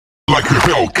like a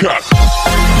Hellcat.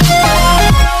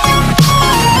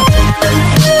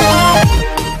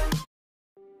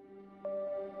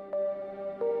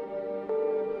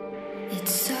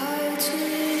 It's hard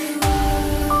to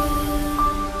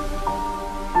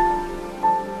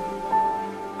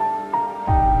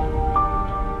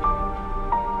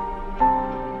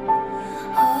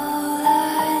all I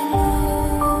know.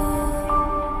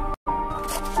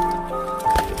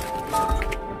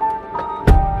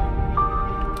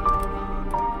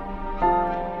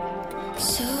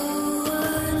 So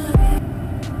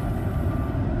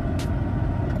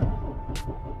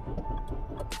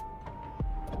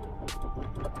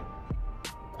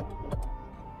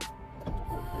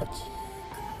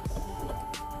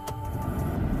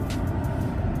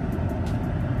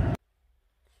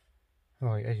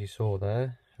Right, as you saw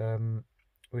there,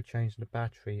 we're changing the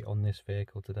battery on this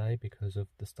vehicle today because of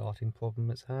the starting problem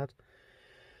it's had.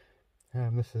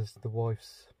 This is the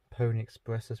wife's Pony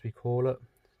Express, as we call it,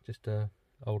 just a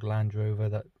old Land Rover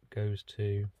that goes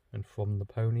to and from the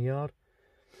pony yard.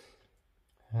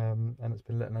 And it's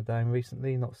been letting her down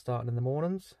recently, not starting in the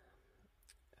mornings.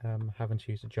 Having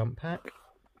to use a jump pack.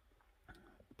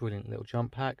 Brilliant little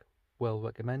jump pack, well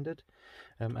recommended.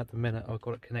 At the minute I've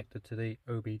got it connected to the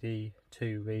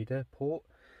OBD2 reader port.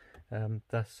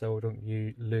 That's so I don't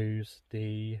lose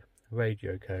the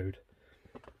radio code.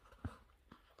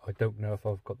 I don't know if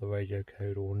I've got the radio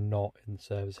code or not in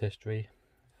service history,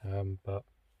 but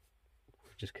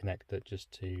we've just connected it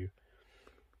just to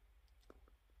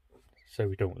so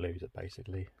we don't lose it,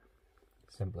 basically.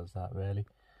 Simple as that, really.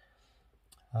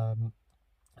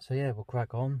 So yeah, we'll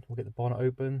crack on, we'll get the bonnet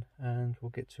open and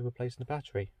we'll get to replacing the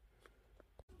battery.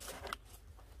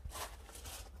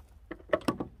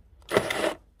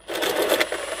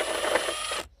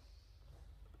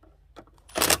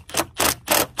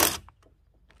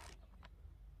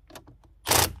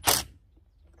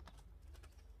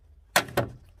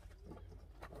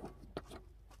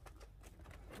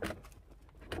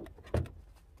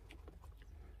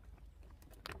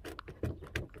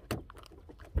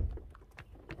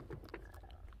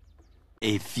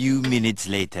 A few minutes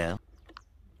later.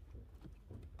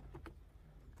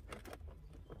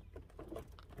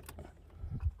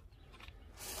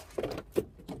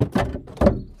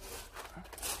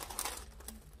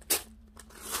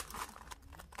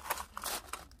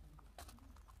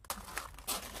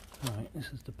 Right,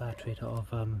 this is the battery that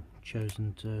I've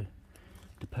chosen to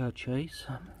purchase.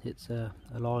 It's a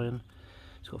Lion.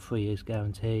 It's got 3 years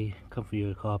guarantee. Come from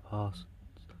your car pass.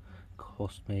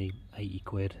 Cost me 80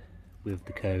 quid with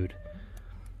the code,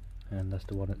 and that's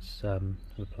the one it's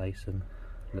replacing.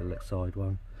 A little side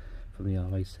one from the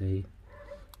RAC.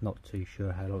 Not too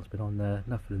sure how long it's been on there.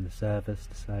 Nothing in the service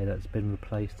to say that it's been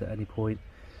replaced at any point,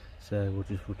 so we'll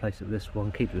just replace it with this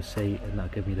one, keep the receipt, and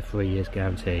that'll give me the 3 years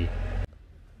guarantee.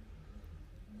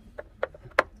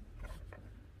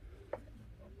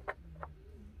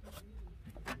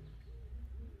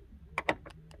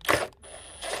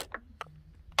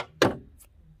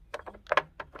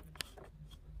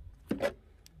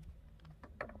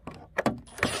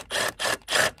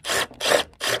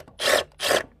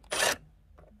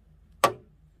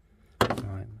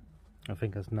 I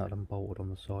think there's nut and bolted on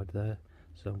the side there,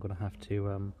 so I'm going to have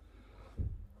to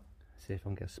see if I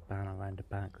can get a spanner around the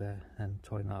back there and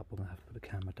tighten it up. I'm going to have to put the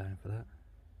camera down for that.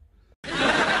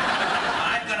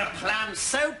 I've got a plan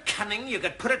so cunning you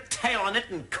could put a tail on it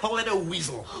and call it a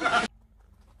weasel.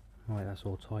 Right, that's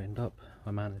all tightened up. I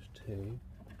managed to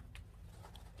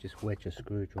just wedge a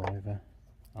screwdriver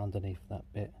underneath that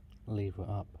bit, lever it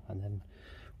up, and then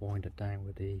wind it down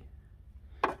with a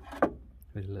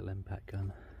little impact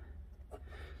gun.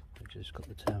 I've just got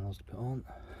the terminals to put on.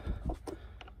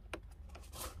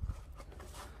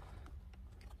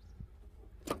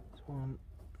 That's one.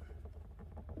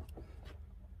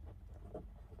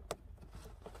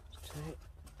 That's two.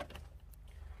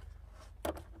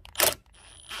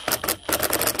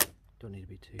 Don't need to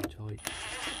be too tight,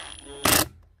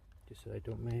 just so they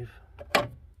don't move.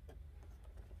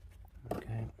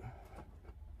 Okay.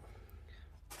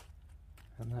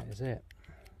 And that is it.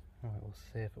 Alright, we'll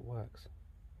see if it works.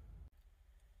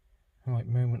 Right,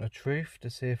 moment of truth to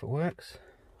see if it works.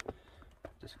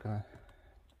 Just gonna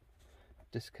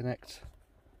disconnect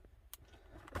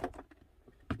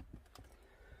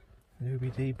the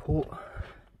OBD port.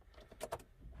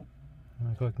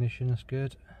 I've got ignition, that's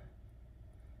good.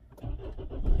 It's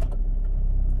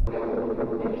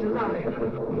alive!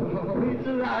 Oh, it's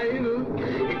alive! It's alive!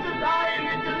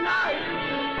 It's alive!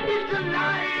 It's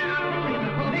alive!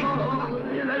 Oh,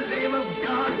 in the name of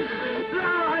God!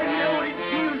 Now I know what it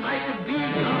feels like to be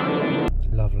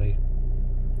God! Lovely.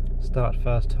 start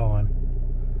first time.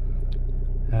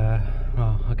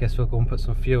 Well, I guess we'll go and put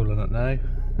some fuel in it now.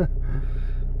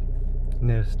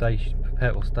 Nearest station,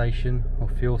 petrol station or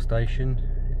fuel station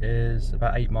is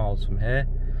about 8 miles from here,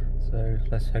 so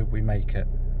let's hope we make it.